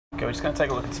Okay, we're just going to take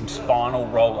a look at some spinal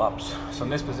roll-ups. So in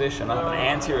this position, I have an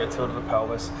anterior tilt of the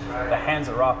pelvis. The hands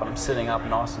are up and I'm sitting up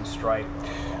nice and straight.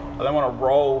 I then want to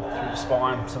roll through the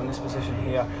spine. So in this position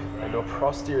here, I do a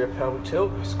posterior pelvic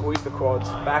tilt, squeeze the quads,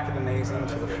 back of the knees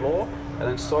into the floor, and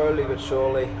then slowly but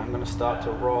surely, I'm going to start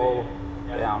to roll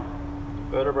down,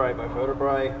 vertebrae by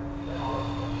vertebrae,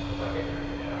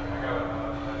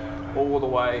 all the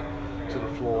way to the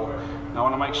floor. Now I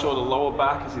want to make sure the lower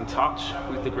back is in touch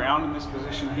with the ground in this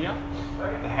position here.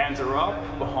 The hands are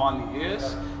up behind the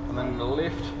ears, and then I'm going to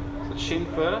lift the chin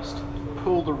first,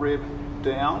 pull the rib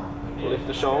down, lift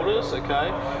the shoulders, okay?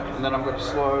 And then I'm going to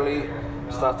slowly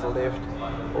start to lift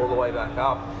all the way back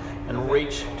up and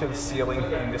reach to the ceiling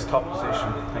in this top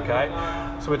position, okay?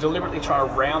 So we're deliberately trying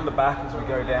to round the back as we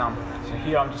go down. So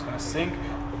here I'm just going to sink,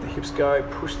 let the hips go,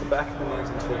 push the back of the knees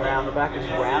into the ground. The back is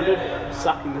rounded,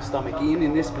 sucking the stomach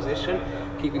in this position,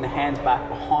 keeping the hands back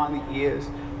behind the ears,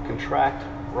 contract,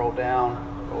 roll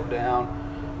down, roll down,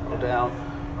 roll down,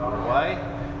 roll away.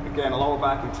 Again, lower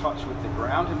back in touch with the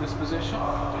ground in this position.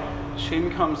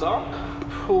 Chin comes up,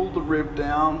 pull the rib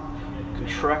down,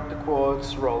 contract the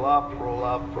quads, roll up, roll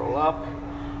up, roll up.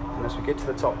 And as we get to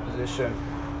the top position,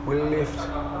 we lift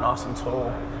nice and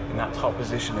tall in that top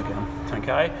position again,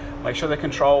 okay? Make sure they're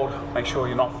controlled, make sure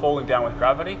you're not falling down with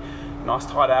gravity. Nice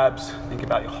tight abs, think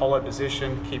about your hollow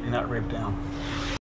position, keeping that rib down.